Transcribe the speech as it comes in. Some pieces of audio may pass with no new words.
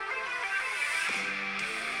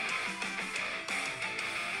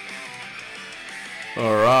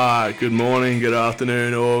Alright, good morning, good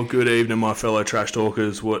afternoon, or good evening, my fellow trash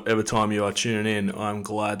talkers. Whatever time you are tuning in, I'm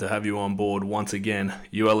glad to have you on board once again.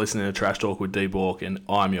 You are listening to Trash Talk with D Bork, and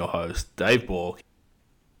I'm your host, Dave Bork.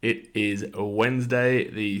 It is Wednesday,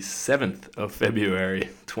 the 7th of February,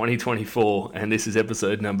 2024, and this is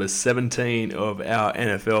episode number 17 of our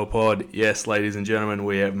NFL pod. Yes, ladies and gentlemen,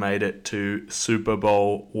 we have made it to Super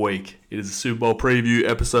Bowl week. It is a Super Bowl preview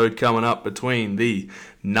episode coming up between the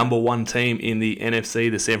number one team in the NFC,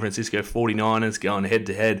 the San Francisco 49ers, going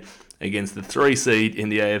head-to-head against the 3 seed in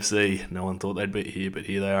the AFC. No one thought they'd be here, but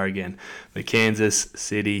here they are again. The Kansas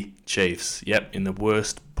City Chiefs. Yep, in the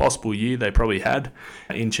worst possible year they probably had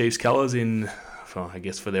in Chiefs colours, I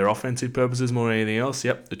guess for their offensive purposes more than anything else.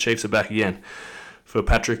 Yep, the Chiefs are back again for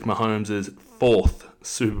Patrick Mahomes' 4th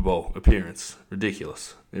Super Bowl appearance.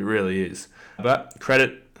 Ridiculous. It really is. But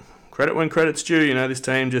credit when credit's due. You know, this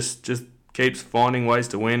team just keeps finding ways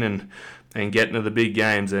to win and get into the big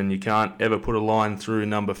games, and you can't ever put a line through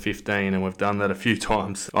number 15, and we've done that a few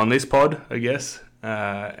times on this pod, I guess,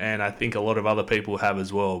 and I think a lot of other people have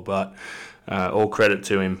as well, but all credit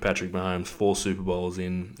to him. Patrick Mahomes, 4 Super Bowls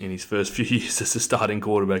in his first few years as a starting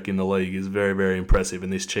quarterback in the league is very, very impressive,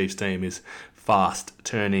 and this Chiefs team is fast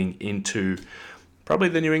turning into probably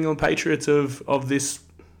the New England Patriots of this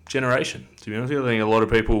generation. To be honest with you, I think a lot of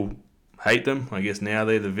people hate them. I guess now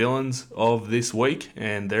they're the villains of this week,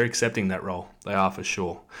 and they're accepting that role. They are for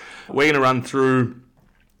sure. We're going to run through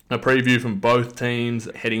a preview from both teams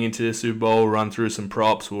heading into the Super Bowl. We'll run through some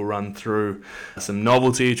props. We'll run through some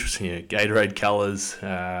novelty, Gatorade colours,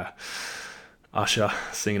 Usher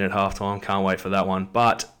singing at halftime. Can't wait for that one.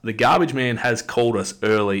 But the garbage man has called us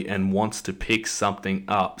early and wants to pick something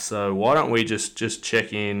up. So why don't we just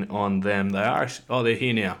check in on them? They're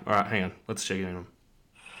here now. All right, hang on. Let's check in on them.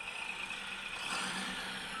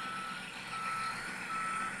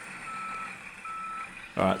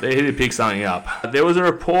 All right, they're here to pick something up. There was a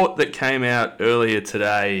report that came out earlier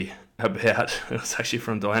today about, it was actually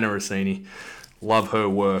from Diana Rossini. Love her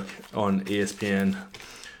work on ESPN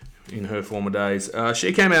in her former days.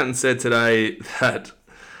 She came out and said today that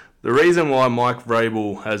the reason why Mike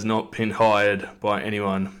Vrabel has not been hired by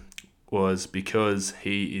anyone was because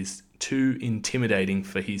he is too intimidating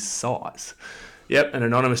for his size. Yep, an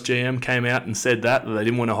anonymous GM came out and said that they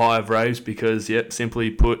didn't want to hire Vraves because,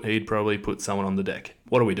 simply put, he'd probably put someone on the deck.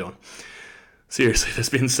 What are we doing? Seriously, there's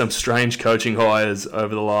been some strange coaching hires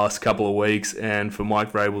over the last couple of weeks, and for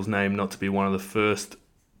Mike Vrabel's name not to be one of the first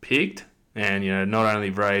picked, and, not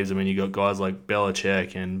only Vraves, you got guys like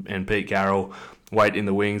Belichick and Pete Carroll wait in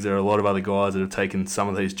the wings. There are a lot of other guys that have taken some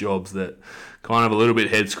of these jobs that kind of a little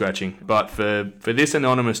bit head-scratching. But for this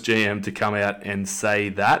anonymous GM to come out and say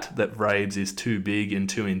that Vraves is too big and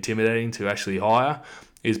too intimidating to actually hire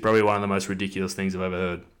is probably one of the most ridiculous things I've ever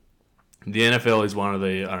heard. The NFL is one of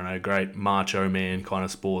the, great macho man kind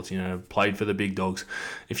of sports, played for the big dogs.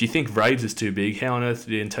 If you think Vraves is too big, how on earth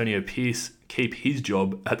did Antonio Pierce keep his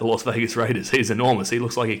job at the Las Vegas Raiders? He's enormous. He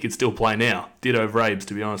looks like he could still play now. Ditto Vraves,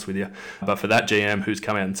 to be honest with you. But for that GM who's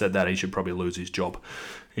come out and said that, he should probably lose his job.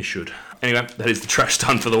 He should. Anyway, that is the trash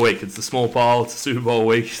done for the week. It's the small pile. It's Super Bowl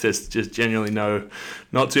week. There's just genuinely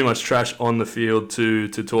not too much trash on the field to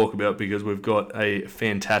talk about because we've got a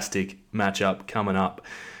fantastic matchup coming up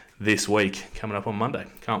this week, coming up on Monday.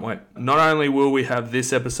 Can't wait. Not only will we have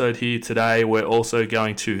this episode here today, we're also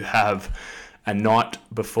going to have a night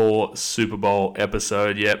before Super Bowl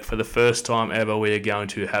episode. Yep, for the first time ever, we are going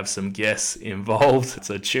to have some guests involved.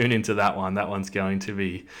 So tune into that one. That one's going to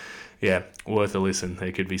be, worth a listen.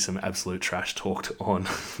 There could be some absolute trash talked on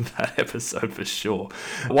that episode for sure.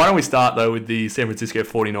 Why don't we start, though, with the San Francisco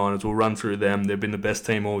 49ers. We'll run through them. They've been the best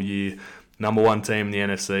team all year. Number one team in the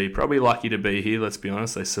NFC. Probably lucky to be here, let's be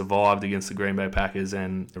honest. They survived against the Green Bay Packers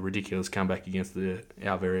and a ridiculous comeback against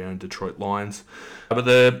our very own Detroit Lions. But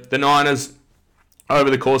the Niners, over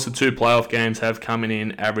the course of 2 playoff games, have come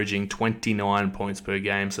in averaging 29 points per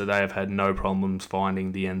game, so they have had no problems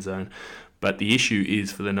finding the end zone. But the issue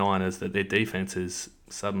is for the Niners that their defense has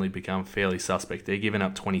suddenly become fairly suspect. They're giving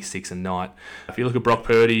up 26 a night. If you look at Brock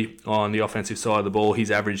Purdy on the offensive side of the ball,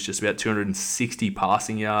 he's averaged just about 260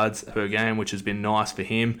 passing yards per game, which has been nice for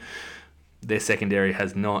him. Their secondary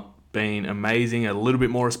has not been amazing, a little bit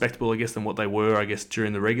more respectable, I guess, than what they were,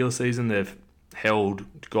 during the regular season. They've held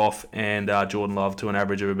Goff and Jordan Love to an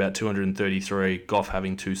average of about 233, Goff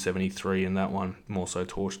having 273 in that one. More so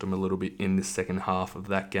torched him a little bit in the second half of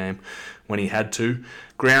that game when he had to.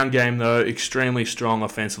 Ground game, though, extremely strong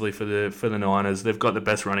offensively for the Niners. They've got the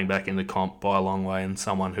best running back in the comp by a long way, and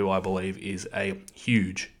someone who I believe is a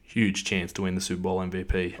huge chance to win the Super Bowl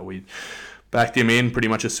MVP. We Backed him in pretty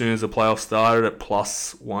much as soon as the playoffs started at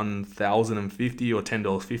plus 1,050 or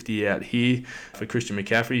 $10.50 out here. For Christian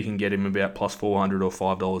McCaffrey, you can get him about plus $400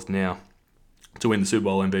 or $5 now to win the Super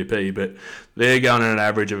Bowl MVP, but they're going at an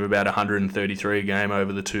average of about 133 a game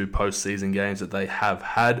over the 2 postseason games that they have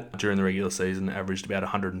had. During the regular season, averaged about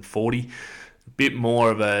 140. A bit more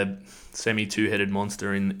of a semi-two-headed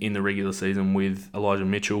monster in the regular season, with Elijah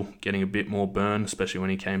Mitchell getting a bit more burn, especially when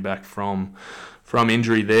he came back from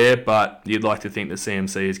injury there. But you'd like to think that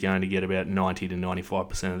CMC is going to get about 90 to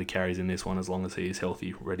 95% of the carries in this one, as long as he is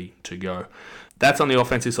healthy, ready to go. That's on the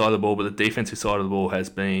offensive side of the ball, but the defensive side of the ball has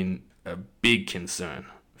been a big concern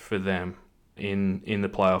for them in the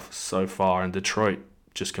playoffs so far, and Detroit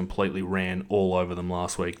just completely ran all over them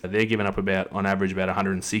last week. They're giving up on average about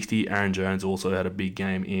 160. Aaron Jones also had a big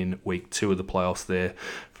game in week 2 of the playoffs there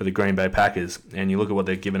for the Green Bay Packers, and you look at what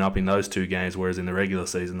they're giving up in those 2 games, whereas in the regular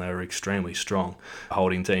season they were extremely strong,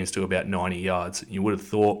 holding teams to about 90 yards. You would have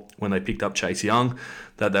thought when they picked up Chase Young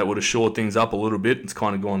that would have shored things up a little bit. It's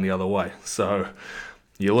kind of gone the other way. So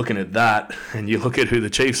you're looking at that, and you look at who the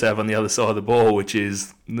Chiefs have on the other side of the ball, which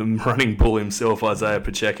is the running bull himself, Isaiah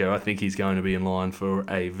Pacheco. I think he's going to be in line for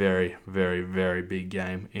a very, very, very big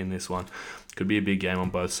game in this one. Could be a big game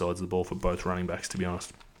on both sides of the ball for both running backs, to be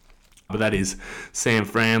honest. But that is San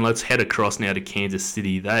Fran. Let's head across now to Kansas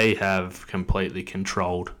City. They have completely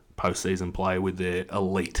controlled postseason play with their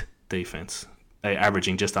elite defense. They're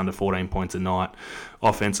averaging just under 14 points a night.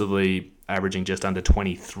 Offensively, averaging just under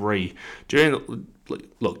 23. During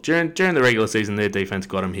the regular season, their defense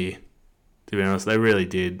got them here. To be honest, they really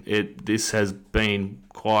did. This has been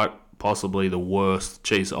quite possibly the worst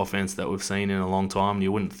Chiefs offense that we've seen in a long time.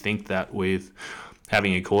 You wouldn't think that with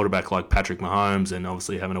having a quarterback like Patrick Mahomes and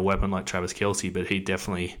obviously having a weapon like Travis Kelce, but he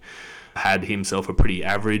definitely had himself a pretty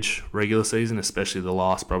average regular season, especially the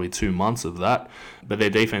last probably 2 months of that. But their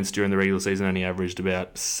defense during the regular season only averaged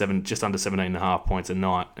about just under 17.5 points a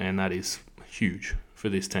night, and that is huge for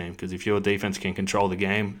this team, because if your defense can control the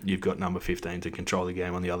game, you've got number 15 to control the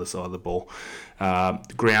game on the other side of the ball. The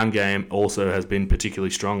ground game also has been particularly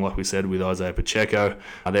strong, like we said, with Isaiah Pacheco.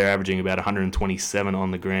 They're averaging about 127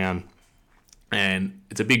 on the ground. And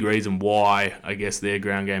it's a big reason why, I guess, their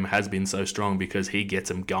ground game has been so strong, because he gets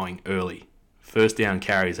them going early. First down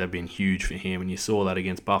carries have been huge for him, and you saw that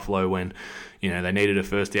against Buffalo when, they needed a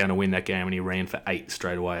first down to win that game, and he ran for 8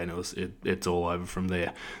 straight away, and it's all over from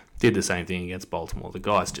there. Did the same thing against Baltimore. The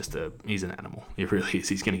guy's he's an animal. He really is.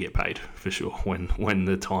 He's going to get paid for sure when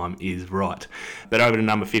the time is right. But over to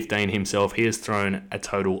number 15 himself, he has thrown a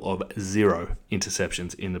total of 0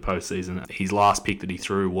 interceptions in the postseason. His last pick that he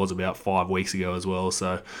threw was about 5 weeks ago as well.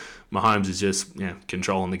 So Mahomes is just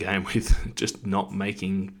controlling the game with just not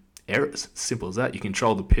making errors. Simple as that. You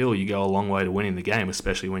control the pill, you go a long way to winning the game,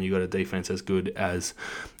 especially when you've got a defense as good as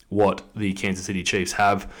what the Kansas City Chiefs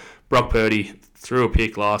have. Brock Purdy threw a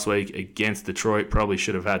pick last week against Detroit. Probably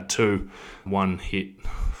should have had 2. One hit,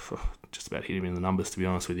 just about hit him in the numbers, to be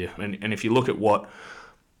honest with you. And if you look at what,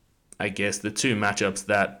 I guess, the 2 matchups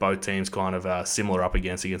that both teams kind of are similar up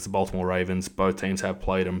against the Baltimore Ravens, both teams have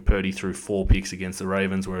played them. Purdy threw 4 picks against the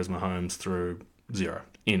Ravens, whereas Mahomes threw 0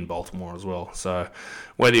 in Baltimore as well. So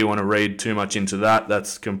whether you want to read too much into that,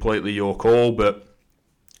 that's completely your call. But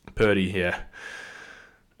Purdy,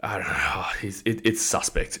 I don't know. It's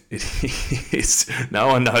suspect. No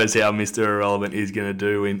one knows how Mr. Irrelevant is going to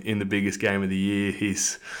do in the biggest game of the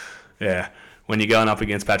year. When you're going up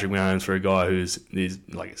against Patrick Mahomes, for a guy who's,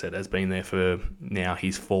 like I said, has been there for now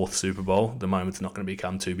his 4th Super Bowl, the moment's not going to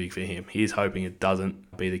become too big for him. He's hoping it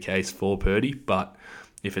doesn't be the case for Purdy, but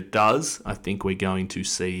if it does, I think we're going to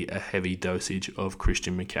see a heavy dosage of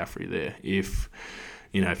Christian McCaffrey there. If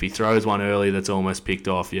he throws one early that's almost picked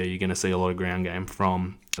off, you're going to see a lot of ground game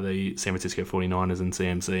from the San Francisco 49ers and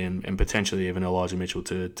CMC, and potentially even Elijah Mitchell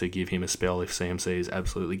to give him a spell if CMC is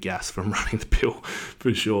absolutely gassed from running the pill,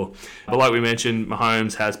 for sure. But like we mentioned,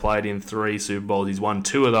 Mahomes has played in 3 Super Bowls. He's won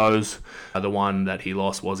 2 of those. The one that he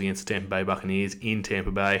lost was against the Tampa Bay Buccaneers in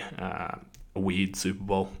Tampa Bay. A weird Super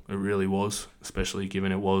Bowl, it really was, especially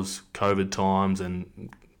given it was COVID times, and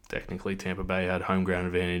technically Tampa Bay had home ground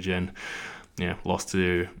advantage and lost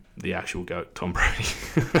to the actual GOAT, Tom Brady.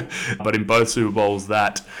 But in both Super Bowls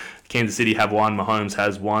that Kansas City have won, Mahomes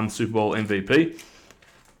has won Super Bowl MVP.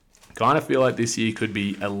 Kind of feel like this year could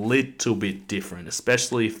be a little bit different,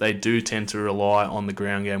 especially if they do tend to rely on the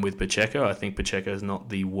ground game with Pacheco. I think Pacheco is not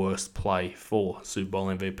the worst play for Super Bowl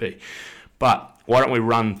MVP. But why don't we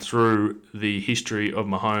run through the history of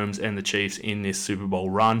Mahomes and the Chiefs in this Super Bowl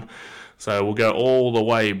run? So we'll go all the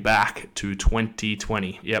way back to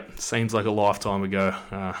 2020. Yep, seems like a lifetime ago.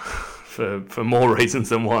 for more reasons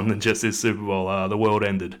than one than just this Super Bowl. The world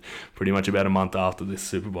ended pretty much about a month after this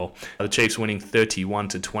Super Bowl. The Chiefs winning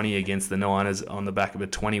 31-20 against the Niners on the back of a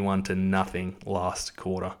 21-0 last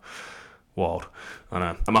quarter. Wild. I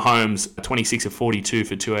know. Mahomes, 26 of 42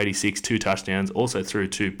 for 286, 2 touchdowns, also threw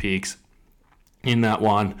 2 picks in that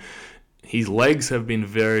one. His legs have been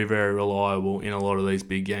very, very reliable in a lot of these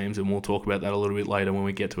big games, and we'll talk about that a little bit later when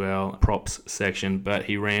we get to our props section. But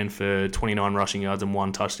he ran for 29 rushing yards and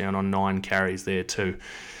 1 touchdown on 9 carries there too.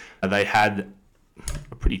 They had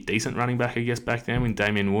a pretty decent running back, I guess, back then when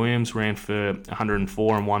Damian Williams ran for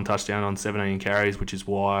 104 and 1 touchdown on 17 carries, which is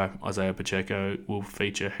why Isaiah Pacheco will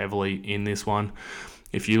feature heavily in this one.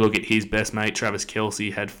 If you look at his best mate, Travis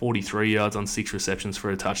Kelce, had 43 yards on 6 receptions for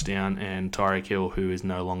a touchdown, and Tyreek Hill, who is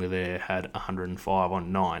no longer there, had 105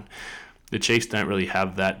 on 9. The Chiefs don't really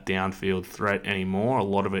have that downfield threat anymore. A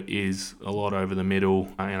lot of it is a lot over the middle,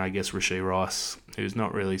 and I guess Rashee Rice, who's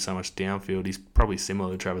not really so much downfield, he's probably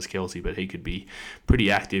similar to Travis Kelce, but he could be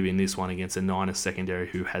pretty active in this one against a Niners secondary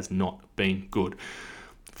who has not been good.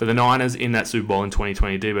 For the Niners in that Super Bowl in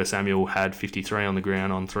 2020, Deebo Samuel had 53 on the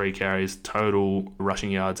ground on 3 carries. Total rushing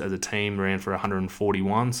yards as a team ran for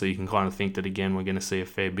 141, so you can kind of think that, again, we're going to see a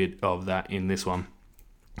fair bit of that in this one,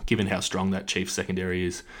 given how strong that Chiefs secondary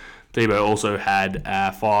is. Deebo also had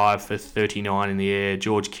 5 for 39 in the air.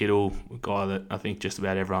 George Kittle, a guy that I think just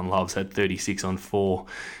about everyone loves, had 36 on 4.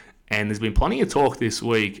 And there's been plenty of talk this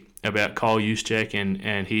week about Kyle Juszczyk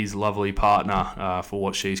and his lovely partner for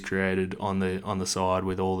what she's created on the side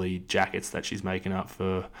with all the jackets that she's making up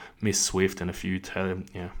for Miss Swift and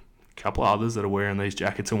a couple of others that are wearing these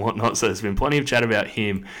jackets and whatnot. So there's been plenty of chat about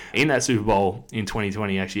him. In that Super Bowl in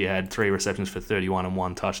 2020, he actually had 3 receptions for 31 and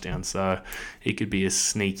 1 touchdown. So he could be a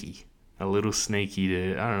little sneaky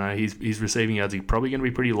to, I don't know, his receiving yards are probably going to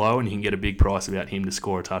be pretty low, and you can get a big price about him to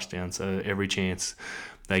score a touchdown. So every chance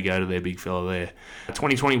they go to their big fella there.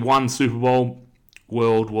 2021 Super Bowl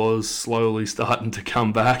world was slowly starting to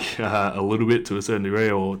come back a little bit to a certain degree,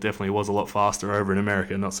 or definitely was a lot faster over in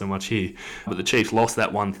America, not so much here. But the Chiefs lost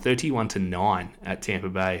that one 31-9 at Tampa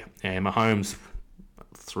Bay, and Mahomes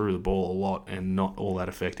threw the ball a lot and not all that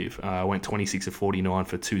effective. Went 26 of 49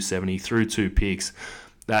 for 270, threw 2 picks.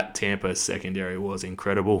 That Tampa secondary was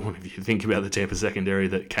incredible. If you think about the Tampa secondary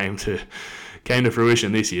that came to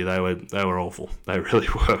fruition this year, they were awful. They really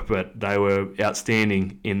were, but they were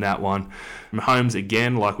outstanding in that one. Mahomes,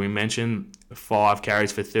 again, like we mentioned, 5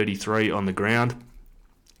 carries for 33 on the ground.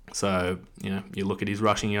 So, you look at his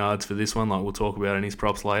rushing yards for this one, like we'll talk about in his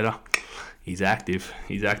props later. He's active.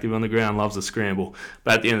 He's active on the ground, loves a scramble.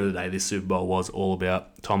 But at the end of the day, this Super Bowl was all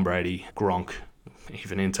about Tom Brady, Gronk,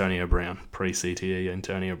 even Antonio Brown, pre-CTE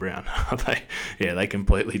Antonio Brown. They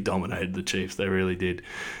completely dominated the Chiefs. They really did.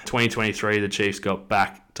 2023, the Chiefs got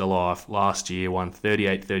back to life. Last year, won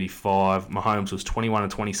 38-35. Mahomes was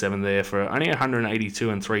 21-27 there for only 182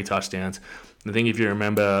 and 3 touchdowns. I think if you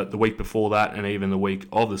remember the week before that and even the week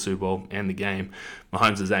of the Super Bowl and the game,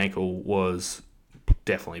 Mahomes' ankle was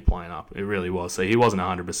definitely playing up. It really was. So he wasn't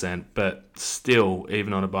 100%, but still,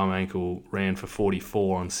 even on a bum ankle, ran for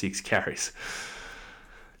 44 on 6 carries.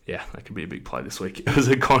 Yeah, that could be a big play this week. It was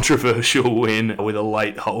a controversial win with a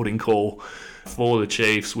late holding call for the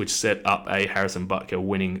Chiefs, which set up a Harrison Butker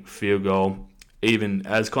winning field goal. Even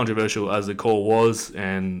as controversial as the call was,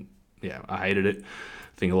 and I hated it.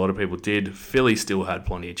 I think a lot of people did. Philly still had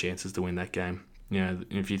plenty of chances to win that game.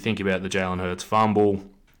 If you think about the Jalen Hurts fumble,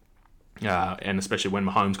 and especially when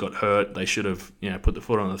Mahomes got hurt, they should have put the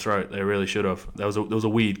foot on the throat. They really should have. There was a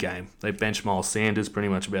weird game. They benched Miles Sanders pretty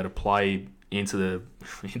much about to play into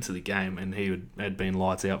the game, and he had been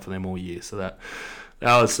lights out for them all year. So that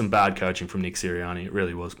was some bad coaching from Nick Sirianni. It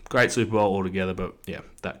really was. Great Super Bowl altogether, but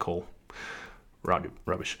that call,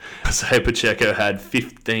 rubbish. So Pacheco had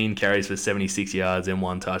 15 carries for 76 yards and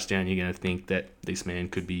 1 touchdown. You're going to think that this man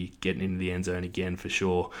could be getting into the end zone again for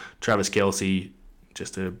sure. Travis Kelce,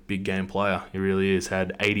 just a big game player. He really is.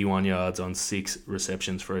 Had 81 yards on 6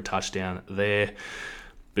 receptions for a touchdown there.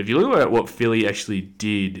 But if you look at what Philly actually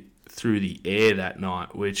did through the air that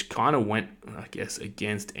night, which kind of went, I guess,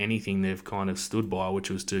 against anything they've kind of stood by, which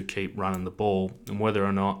was to keep running the ball. And whether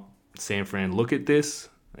or not San Fran look at this,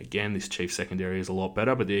 again, this Chiefs secondary is a lot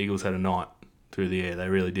better, but the Eagles had a night through the air. They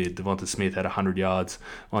really did. Devonta Smith had 100 yards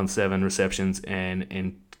on 7 receptions, and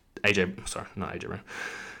AJ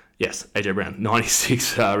Brown,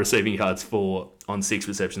 96 receiving yards on 6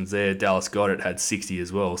 receptions there. Dallas Goedert had 60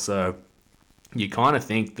 as well. So you kind of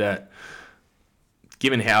think that,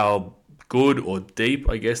 given how good or deep,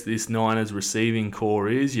 I guess, this Niners receiving core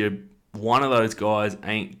is, you one of those guys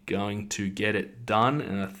ain't going to get it done,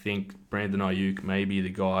 and I think Brandon Ayuk may be the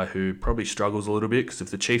guy who probably struggles a little bit, because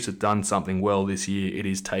if the Chiefs have done something well this year, it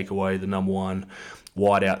is take away the number one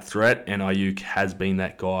wideout threat, and Ayuk has been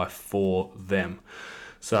that guy for them.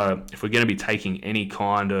 So if we're going to be taking any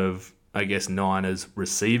kind of, I guess, Niners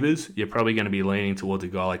receivers, you're probably going to be leaning towards a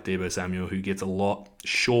guy like Deebo Samuel, who gets a lot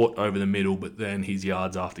short over the middle, but then his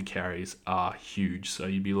yards after carries are huge. So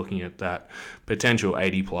you'd be looking at that potential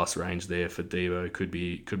 80-plus range there for Deebo. Could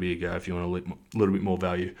be a go if you want a little bit more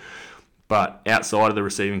value. But outside of the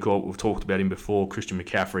receiving corps, we've talked about him before, Christian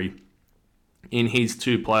McCaffrey. In his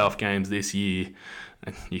 2 playoff games this year,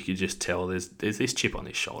 and you could just tell there's this chip on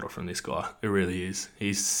his shoulder from this guy. It really is.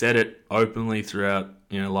 He's said it openly throughout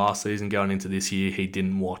last season going into this year. He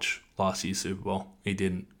didn't watch last year's Super Bowl. He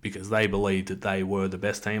didn't, because they believed that they were the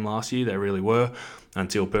best team last year. They really were,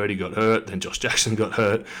 until Purdy got hurt. Then Josh Jackson got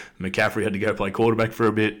hurt. McCaffrey had to go play quarterback for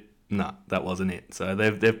a bit. No, that wasn't it. So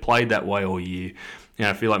they've played that way all year.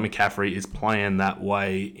 I feel like McCaffrey is playing that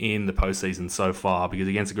way in the postseason so far, because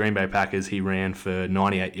against the Green Bay Packers, he ran for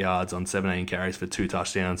 98 yards on 17 carries for 2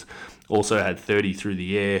 touchdowns. Also had 30 through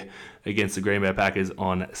the air against the Green Bay Packers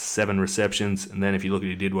on 7 receptions. And then if you look at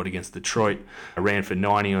he did what against Detroit, ran for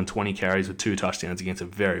 90 on 20 carries with 2 touchdowns against a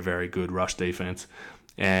very, very good rush defense.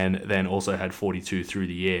 And then also had 42 through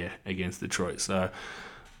the air against Detroit. So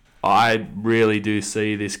I really do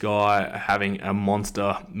see this guy having a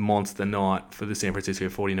monster night for the San Francisco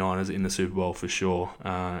 49ers in the Super Bowl for sure.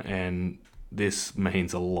 And this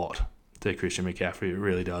means a lot to Christian McCaffrey. It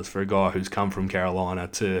really does. For a guy who's come from Carolina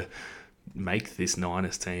to make this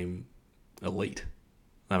Niners team elite.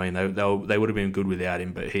 I mean, they would have been good without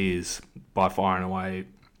him, but he is by far and away,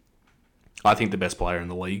 I think, the best player in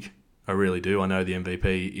the league. I really do. I know the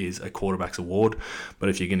MVP is a quarterback's award, but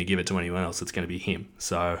if you're going to give it to anyone else, it's going to be him.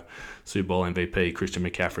 So Super Bowl MVP Christian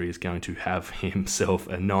McCaffrey is going to have himself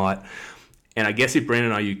a night. And I guess if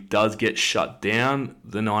Brandon Ayuk does get shut down,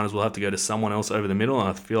 the Niners will have to go to someone else over the middle, and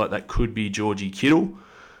I feel like that could be Georgie Kittle.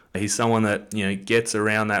 He's someone that gets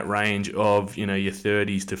around that range of your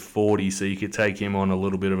 30s to 40s, so you could take him on a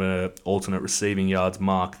little bit of an alternate receiving yards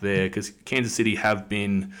mark there, because Kansas City have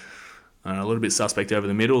been a little bit suspect over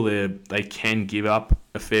the middle. They can give up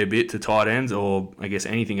a fair bit to tight ends, or I guess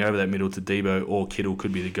anything over that middle to Deebo or Kittle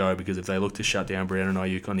could be the go, because if they look to shut down Brandon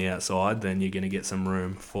Ayuk on the outside, then you're going to get some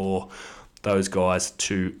room for those guys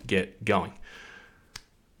to get going.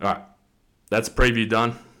 All right, that's preview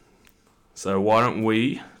done. So why don't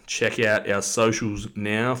we check out our socials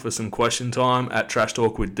now for some question time at Trash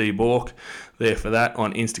Talk with D Bork. There for that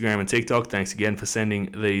on Instagram and TikTok. Thanks again for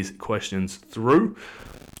sending these questions through.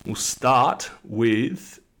 We'll start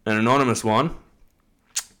with an anonymous one.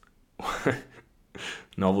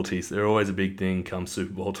 Novelties, they're always a big thing come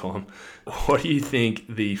Super Bowl time. What do you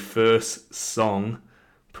think the first song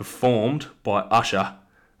performed by Usher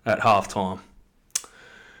at halftime?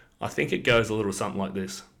 I think it goes a little something like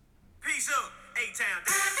this. Peace up,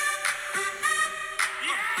 A-Town.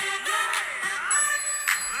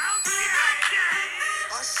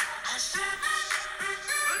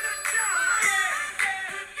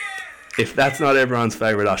 If that's not everyone's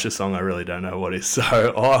favourite Usher song, I really don't know what is. So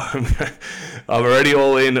I'm already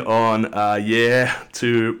all in on Yeah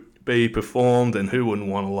to be performed, and who wouldn't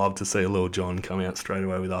want to love to see Lil Jon come out straight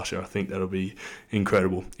away with Usher? I think that'll be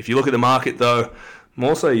incredible. If you look at the market though,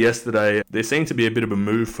 more so yesterday, there seemed to be a bit of a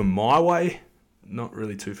move for My Way. Not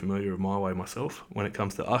really too familiar with My Way myself when it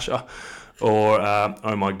comes to Usher, or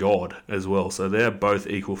Oh My God as well. So they're both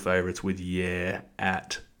equal favourites, with Yeah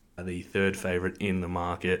at the third favourite in the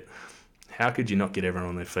market. How could you not get everyone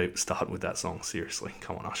on their feet starting with that song? Seriously,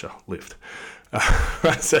 come on, Usher, lift.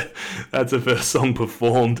 That's the first song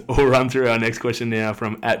performed. We'll run through our next question now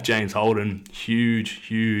from @JamesHolden.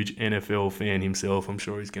 Huge NFL fan himself. I'm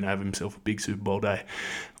sure he's going to have himself a big Super Bowl day.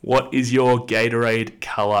 What is your Gatorade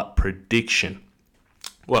colour prediction?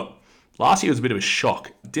 Well, last year was a bit of a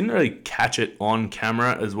shock. Didn't really catch it on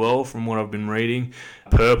camera as well, from what I've been reading.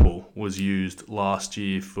 Purple was used last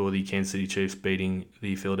year for the Kansas City Chiefs beating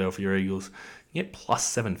the Philadelphia Eagles. You get plus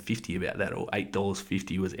 $7.50 about that, or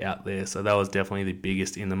 $8.50 was out there. So that was definitely the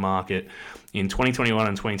biggest in the market. In 2021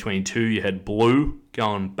 and 2022, you had blue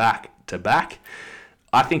going back to back.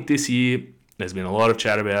 I think this year, there's been a lot of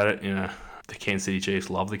chat about it. The Kansas City Chiefs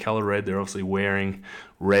love the colour red. They're obviously wearing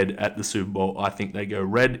red at the Super Bowl. I think they go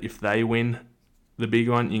red if they win the big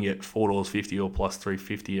one. You can get $4.50 or plus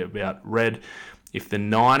 $3.50 about red. If the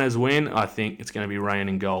Niners win, I think it's going to be rain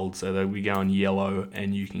and gold. So they'll be going yellow,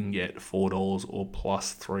 and you can get $4 or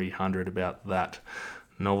plus $300 about that.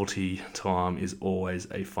 Novelty time is always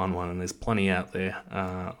a fun one, and there's plenty out there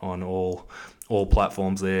on all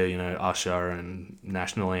platforms there, Usher and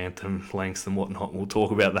National Anthem lengths and whatnot. We'll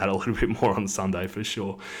talk about that a little bit more on Sunday for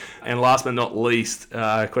sure. And last but not least,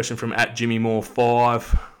 a question from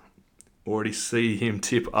 @JimmyMoore5. Already see him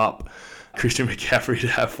tip up Christian McCaffrey to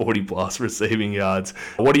have 40-plus receiving yards.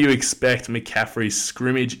 What do you expect McCaffrey's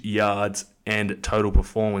scrimmage yards and total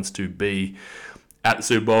performance to be at the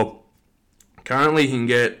Super Bowl? Currently, he can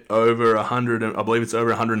get over 100, I believe it's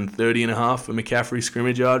over 130.5 for McCaffrey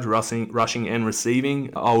scrimmage yards, rushing and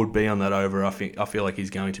receiving. I would be on that over. I feel like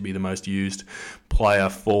he's going to be the most used player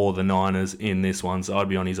for the Niners in this one, so I'd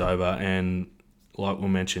be on his over. And like we'll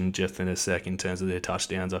mention just in a sec, in terms of their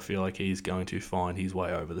touchdowns, I feel like he's going to find his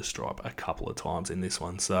way over the stripe a couple of times in this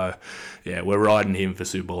one. So, yeah, we're riding him for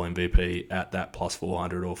Super Bowl MVP at that plus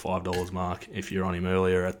 400 or $5 mark. If you're on him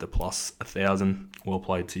earlier at the plus 1,000, well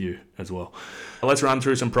played to you as well. Let's run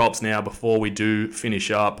through some props now before we do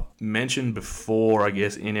finish up. Mentioned before, I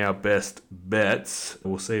guess, in our best bets,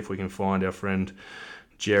 we'll see if we can find our friend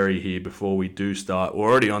Jerry here before we do start.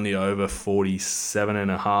 We're already on the over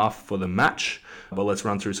 47.5 for the match. But let's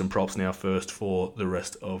run through some props now first for the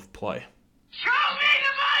rest of play. Show me the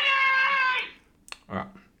money! All right.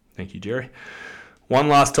 Thank you, Jerry. One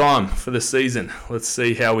last time for the season. Let's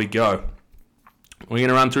see how we go. We're going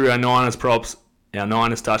to run through our Niners props, our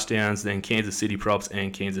Niners touchdowns, then Kansas City props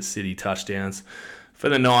and Kansas City touchdowns. For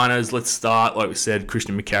the Niners, let's start, like we said,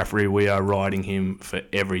 Christian McCaffrey. We are riding him for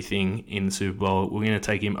everything in the Super Bowl. We're going to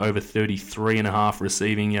take him over 33.5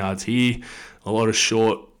 receiving yards here. A lot of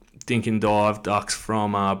short dink and dive ducks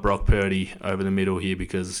from Brock Purdy over the middle here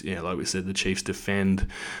because, like we said, the Chiefs defend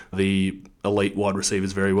the elite wide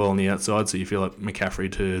receivers very well on the outside, so you feel like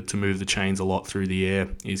McCaffrey to move the chains a lot through the air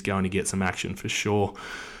is going to get some action for sure.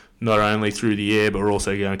 Not only through the air, but we're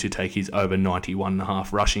also going to take his over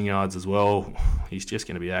 91.5 rushing yards as well. He's just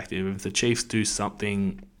going to be active. If the Chiefs do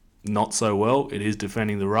something not so well, it is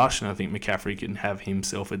defending the rush, and I think McCaffrey can have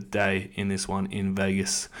himself a day in this one in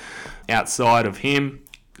Vegas. Outside of him,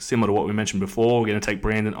 similar to what we mentioned before, we're going to take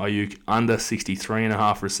Brandon Ayuk under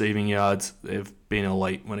 63.5 receiving yards. They've been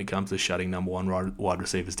elite when it comes to shutting number one wide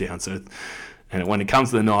receivers down. And when it comes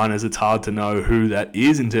to the Niners, it's hard to know who that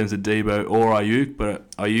is in terms of Debo or Ayuk, but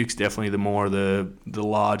Ayuk's definitely the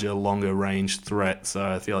larger, longer range threat. So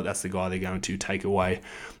I feel like that's the guy they're going to take away.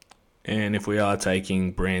 And if we are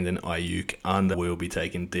taking Brandon Ayuk under, we'll be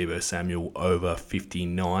taking Debo Samuel over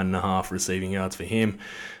 59.5 receiving yards for him.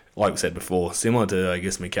 Like we said before, similar to, I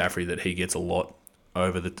guess, McCaffrey, that he gets a lot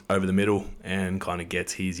over the middle and kind of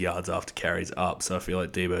gets his yards after carries up. So I feel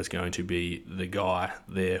like Debo's going to be the guy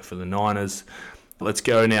there for the Niners. Let's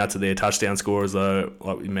go now to their touchdown scorers, though.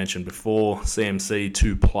 Like we mentioned before, CMC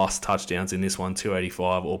 2+ touchdowns in this one,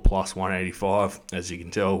 285 or plus 185. As you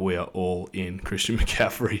can tell, we are all in Christian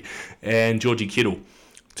McCaffrey. And Georgie Kittle,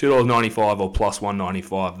 $2.95 or plus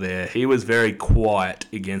 195 there. He was very quiet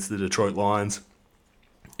against the Detroit Lions.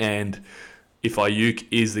 And if Ayuk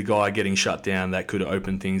is the guy getting shut down, that could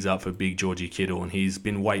open things up for big Georgie Kittle. And he's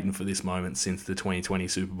been waiting for this moment since the 2020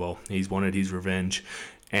 Super Bowl. He's wanted his revenge,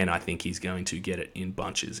 and I think he's going to get it in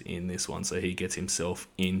bunches in this one. So he gets himself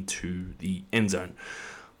into the end zone.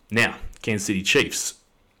 Now, Kansas City Chiefs.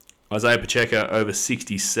 Isaiah Pacheco over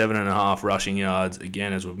 67.5 rushing yards.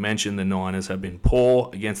 Again, as we've mentioned, the Niners have been poor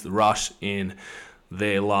against the rush in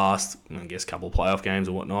their last, I guess, couple of playoff games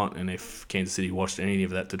or whatnot. And if Kansas City watched any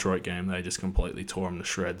of that Detroit game, they just completely tore them to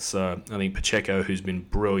shreds. So I think Pacheco, who's been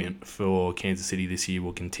brilliant for Kansas City this year,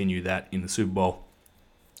 will continue that in the Super Bowl.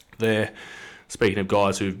 There, speaking of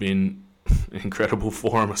guys who've been incredible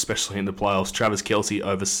for him, especially in the playoffs, Travis Kelce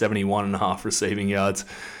over 71.5 receiving yards.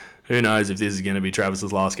 Who knows if this is going to be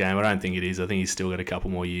Travis's last game? I don't think it is. I think he's still got a couple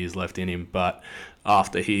more years left in him. But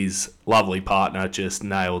after his lovely partner just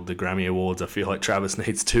nailed the Grammy Awards, I feel like Travis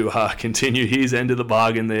needs to continue his end of the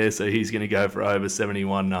bargain there. So he's going to go for over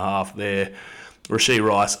 71.5 there. Rashee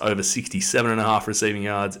Rice over 67.5 receiving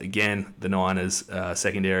yards. Again, the Niners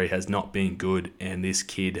secondary has not been good, and this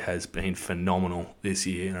kid has been phenomenal this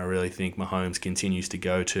year. And I really think Mahomes continues to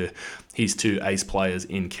go to his two ace players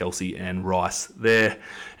in Kelce and Rice there.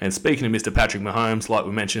 And speaking of Mr. Patrick Mahomes, like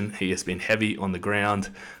we mentioned, he has been heavy on the ground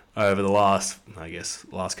over the last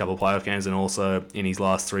couple of playoff games and also in his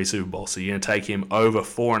last 3 Super Bowls. So you're going to take him over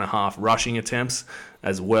 4.5 rushing attempts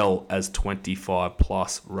as well as 25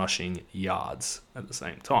 plus rushing yards at the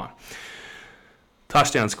same time.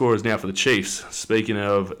 Touchdown scorers now for the Chiefs. Speaking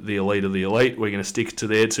of the elite, we're going to stick to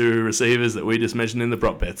their 2 receivers that we just mentioned in the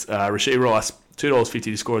prop bets. Rashee Rice, $2.50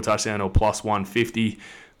 to score a touchdown or plus 150.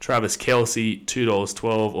 Travis Kelce,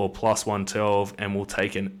 $2.12 or plus 112. And we'll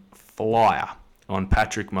take a flyer on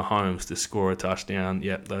Patrick Mahomes to score a touchdown.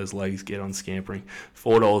 Yep, those legs get on scampering.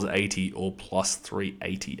 $4.80 or plus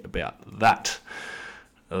 380 about that.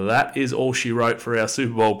 That is all she wrote for our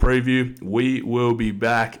Super Bowl preview. We will be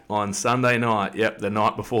back on Sunday night, the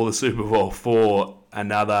night before the Super Bowl, for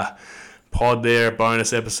another pod there,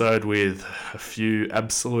 bonus episode with a few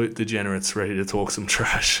absolute degenerates ready to talk some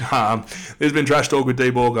trash. There's been Trash Talk with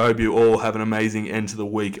D-Borg. I hope you all have an amazing end to the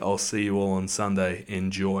week. I'll see you all on Sunday.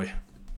 Enjoy.